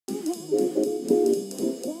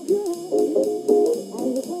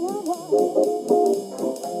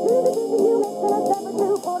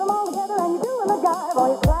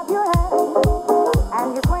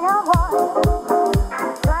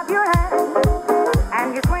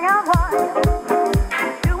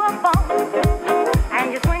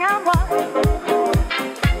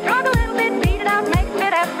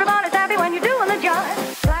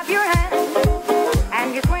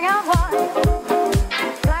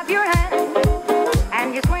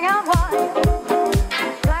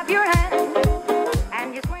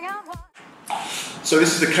So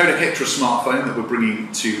this is the Kodak Ektra smartphone that we're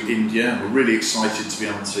bringing to India, and we're really excited to be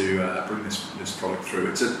able to bring this product through.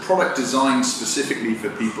 It's a product designed specifically for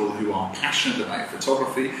people who are passionate about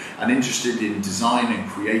photography and interested in design and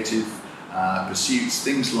creative pursuits,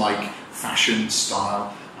 things like fashion,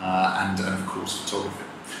 style, and of course photography.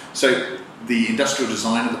 So the industrial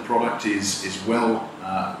design of the product is well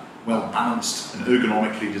balanced and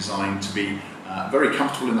ergonomically designed to be very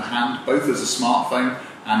comfortable in the hand, both as a smartphone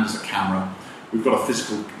and as a camera. We've got a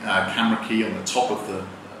physical camera key on the top of the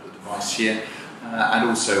device here, and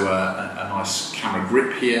also a nice camera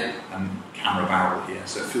grip here and camera barrel here,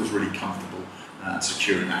 so it feels really comfortable and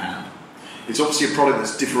secure in the hand. It's obviously a product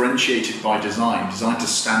that's differentiated by design, designed to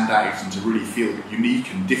stand out and to really feel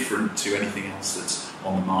unique and different to anything else that's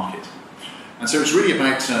on the market. And so it's really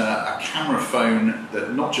about a camera phone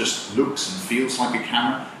that not just looks and feels like a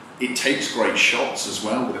camera, it takes great shots as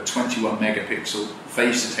well with a 21 megapixel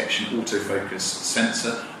phase detection autofocus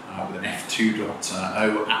sensor with an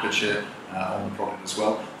f2.0 aperture on the product as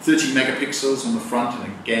well. 30 megapixels on the front,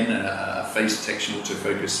 and again a phase detection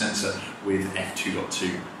autofocus sensor with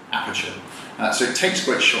f2.2 aperture. So it takes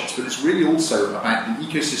great shots, but it's really also about the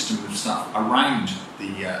ecosystem of stuff around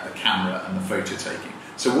the camera and the photo taking.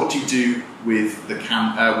 So what do you do with the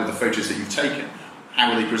photos that you've taken?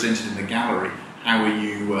 How are they presented in the gallery? How are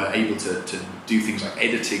you able to do things like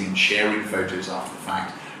editing and sharing photos after the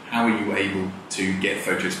fact? How are you able to get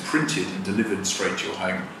photos printed and delivered straight to your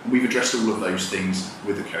home? And we've addressed all of those things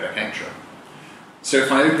with the Kodak Ektra. So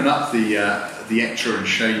if I open up the Ektra and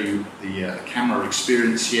show you the camera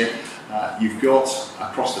experience here, you've got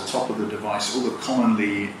across the top of the device all the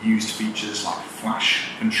commonly used features like flash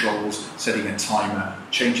controls, setting a timer,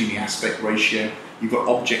 changing the aspect ratio. You've got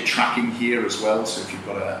object tracking here as well, so if you've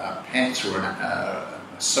got a pet or a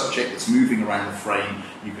subject that's moving around the frame,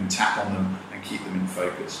 you can tap on them and keep them in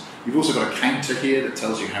focus. You've also got a counter here that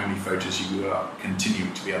tells you how many photos you are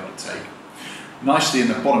continuing to be able to take. Nicely in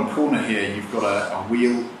the bottom corner here, you've got a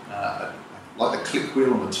wheel, like the click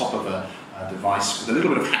wheel on the top of a device with a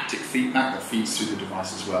little bit of haptic feedback that feeds through the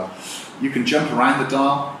device as well. You can jump around the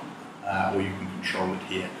dial, or you can control it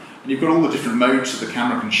here. And you've got all the different modes that the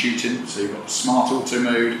camera can shoot in. So you've got the smart auto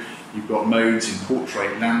mode, you've got modes in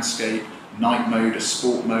portrait, landscape, night mode, a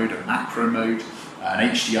sport mode, a macro mode, an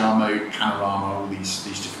HDR mode, panorama, all these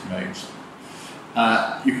different modes.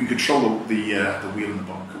 You can control the wheel in the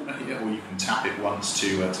bottom corner here, or you can tap it once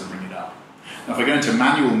to bring it up. Now if I go into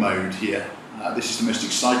manual mode here, this is the most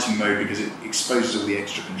exciting mode because it exposes all the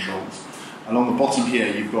extra controls. Along the bottom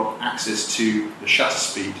here, you've got access to the shutter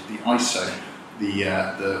speed, the ISO,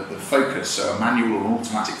 the focus, so a manual or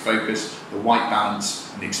automatic focus, the white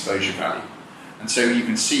balance, and the exposure value. And so you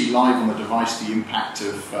can see live on the device the impact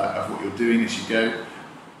of what you're doing as you go.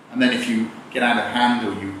 And then if you get out of hand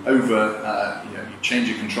or you you change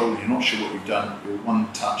your control and you're not sure what you've done, you're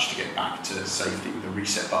one touch to get back to safety with a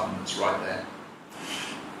reset button that's right there.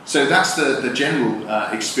 So that's the general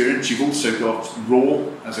experience. You've also got RAW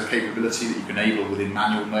as a capability that you can enable within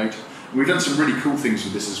manual mode. And we've done some really cool things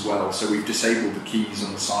with this as well. So we've disabled the keys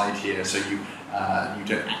on the side here, so you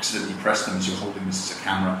don't accidentally press them as you're holding this as a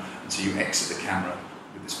camera, and so you exit the camera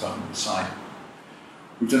with this button on the side.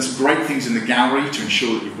 We've done some great things in the gallery to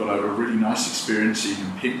ensure that you've got a really nice experience, so you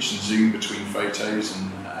can pinch and zoom between photos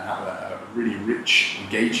and have a really rich,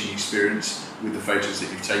 engaging experience with the photos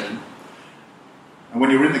that you've taken. And when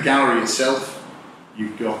you're in the gallery itself,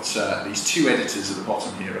 you've got these two editors at the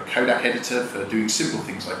bottom here, a Kodak editor for doing simple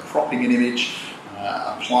things like cropping an image,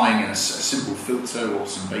 applying a simple filter or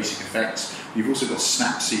some basic effects. You've also got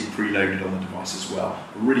Snapseed preloaded on the device as well.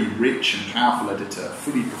 A really rich and powerful editor,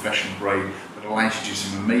 fully professional grade, that allows you to do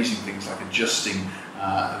some amazing things like adjusting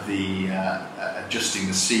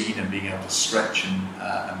the scene and being able to stretch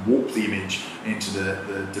and warp the image into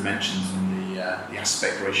the dimensions and the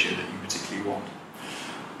aspect ratio that you particularly want.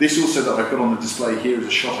 This also that I've got on the display here is a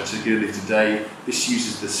shot I took earlier today. This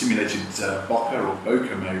uses the simulated bokeh or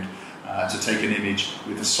bokeh mode to take an image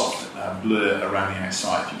with a soft blur around the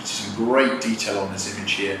outside. You can see some great detail on this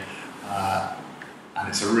image here, and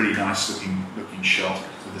it's a really nice looking shot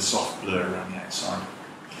with a soft blur around the outside.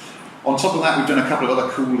 On top of that, we've done a couple of other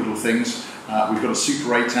cool little things. We've got a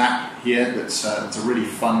Super 8 app here that's a really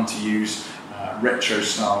fun to use retro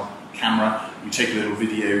style camera. You take a little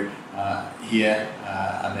video here,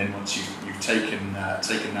 and then once you've taken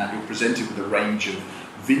that, you're presented with a range of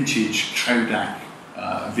vintage Kodak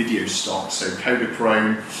video stock. So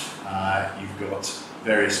Kodachrome, you've got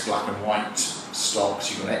various black and white stocks,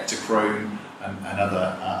 you've got Ektachrome and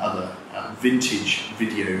other vintage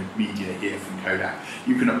video media here from Kodak.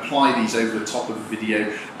 You can apply these over the top of the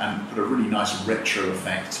video and put a really nice retro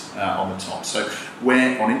effect on the top. So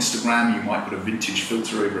where on Instagram you might put a vintage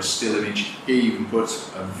filter over a still image, here you can put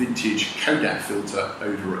a vintage Kodak filter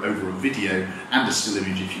over a video and a still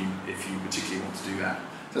image if you particularly want to do that.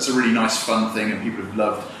 So that's a really nice fun thing, and people have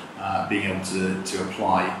loved being able to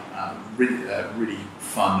apply really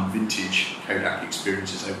fun vintage Kodak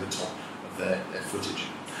experiences over the top of their footage.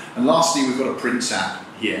 And lastly, we've got a print app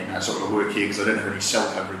here. Now it's not going to work here because I don't have any cell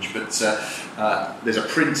coverage, but there's a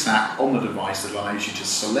print app on the device that allows you to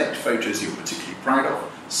select photos you're particularly proud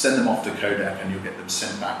of, send them off to Kodak, and you'll get them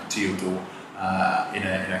sent back to your door in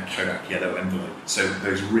a Kodak yellow envelope. So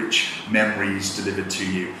those rich memories delivered to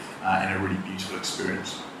you in a really beautiful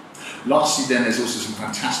experience. Lastly then, there's also some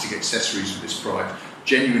fantastic accessories for this product.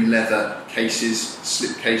 Genuine leather cases,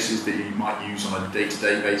 slip cases that you might use on a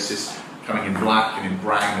day-to-day basis, coming in black and in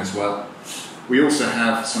brown as well. We also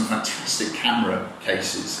have some fantastic camera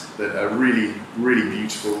cases that are really, really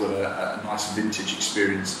beautiful, that are a nice vintage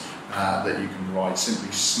experience that you can provide.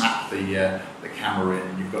 Simply snap the camera in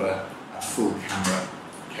and you've got a full camera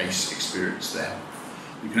case experience there.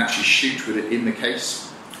 You can actually shoot with it in the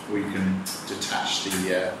case, or you can detach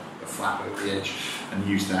the flap over the edge and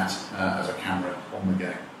use that as a camera on the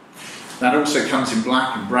go. That also comes in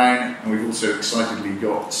black and brown, and we've also excitedly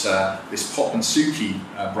got this Pop and Suki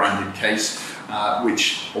branded case,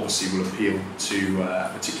 which obviously will appeal to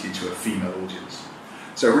particularly to a female audience.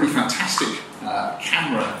 So a really fantastic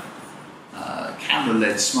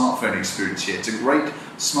camera-led smartphone experience here. It's a great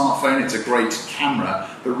smartphone, it's a great camera,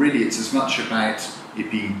 but really it's as much about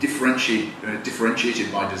it being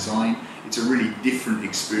differentiated by design. It's a really different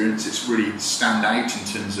experience. It's really stand out in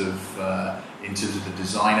terms of the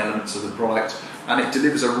design elements of the product, and it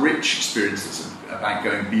delivers a rich experience that's about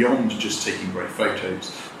going beyond just taking great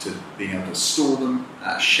photos to being able to store them,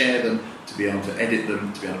 share them, to be able to edit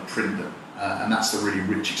them, to be able to print them, and that's the really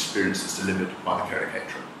rich experience that's delivered by the Kodak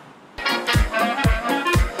Ektra.